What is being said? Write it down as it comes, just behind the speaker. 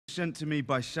Sent to me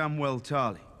by Samwell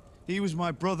Tarly. He was my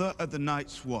brother at the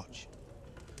Night's Watch.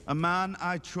 A man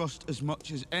I trust as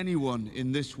much as anyone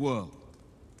in this world.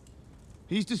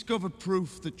 He's discovered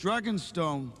proof that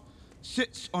Dragonstone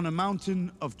sits on a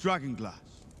mountain of dragonglass.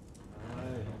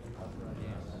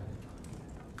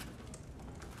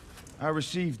 I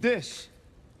received this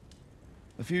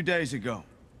a few days ago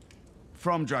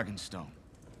from Dragonstone.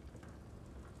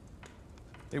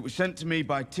 It was sent to me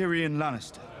by Tyrion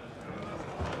Lannister.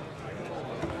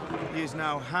 He is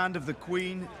now Hand of the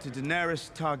Queen to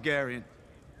Daenerys Targaryen.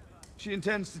 She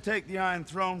intends to take the Iron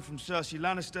Throne from Cersei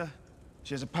Lannister.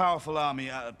 She has a powerful army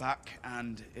at her back,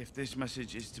 and if this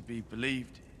message is to be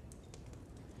believed,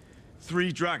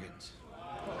 3 dragons.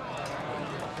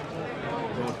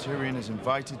 Lord Tyrion has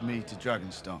invited me to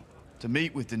Dragonstone to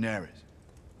meet with Daenerys.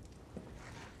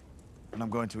 And I'm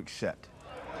going to accept.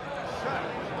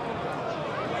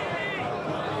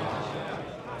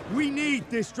 We need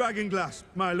this dragonglass,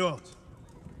 my lord.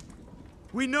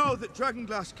 We know that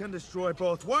dragonglass can destroy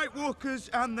both White Walkers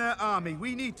and their army.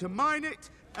 We need to mine it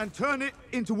and turn it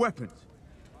into weapons.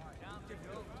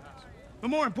 But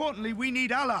more importantly, we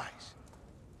need allies.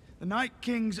 The Night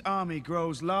King's army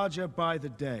grows larger by the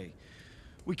day.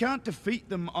 We can't defeat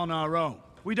them on our own.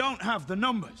 We don't have the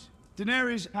numbers.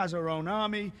 Daenerys has her own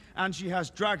army, and she has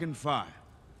dragonfire.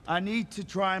 I need to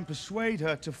try and persuade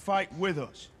her to fight with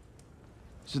us.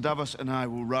 Sir Davos and I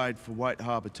will ride for White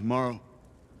Harbor tomorrow,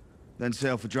 then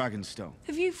sail for Dragonstone.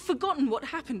 Have you forgotten what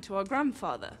happened to our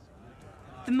grandfather?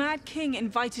 The Mad King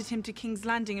invited him to King's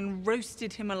Landing and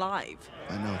roasted him alive.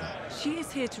 I know that. She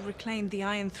is here to reclaim the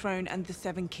Iron Throne and the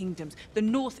 7 Kingdoms. The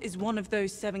North is one of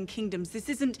those 7 kingdoms. This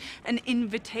isn't an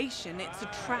invitation, it's a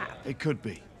trap. It could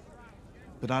be.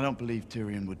 But I don't believe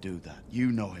Tyrion would do that.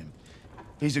 You know him.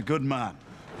 He's a good man.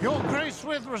 Your Grace,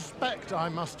 with respect, I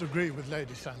must agree with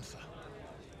Lady Sansa.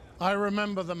 I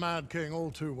remember the Mad King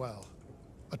all too well.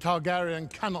 A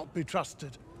Targaryen cannot be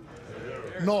trusted,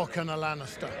 nor can a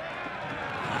Lannister.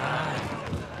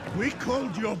 We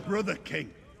called your brother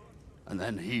king. And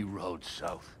then he rode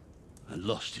south and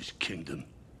lost his kingdom.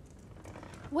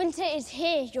 Winter is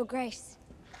here, Your Grace.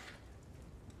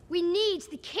 We need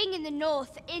the king in the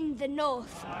north in the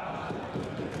north.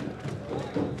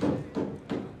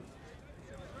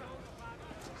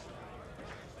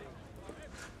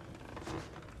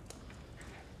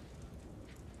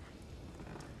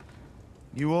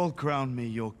 You all crowned me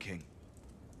your king.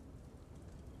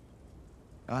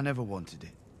 I never wanted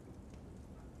it.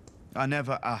 I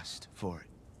never asked for it.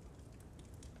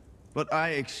 But I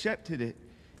accepted it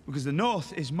because the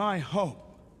North is my home.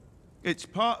 It's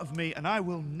part of me, and I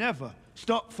will never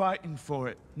stop fighting for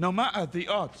it, no matter the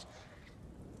odds.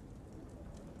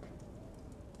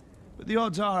 But the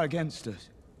odds are against us.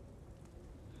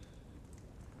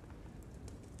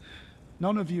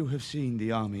 None of you have seen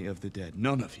the army of the dead.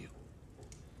 None of you.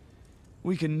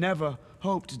 We can never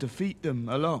hope to defeat them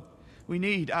alone. We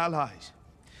need allies.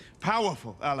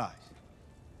 Powerful allies.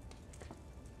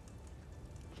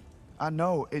 I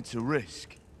know it's a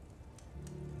risk.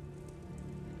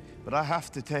 But I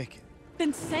have to take it.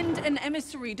 Then send an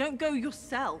emissary, don't go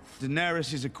yourself.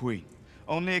 Daenerys is a queen.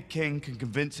 Only a king can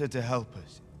convince her to help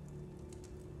us.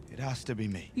 It has to be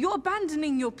me. You're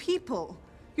abandoning your people.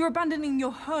 You're abandoning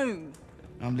your home.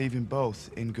 I'm leaving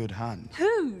both in good hands.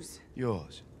 Whose?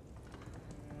 Yours.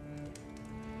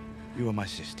 You are my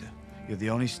sister. You're the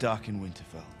only Stark in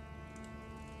Winterfell.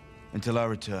 Until I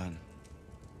return,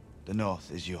 the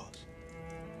North is yours.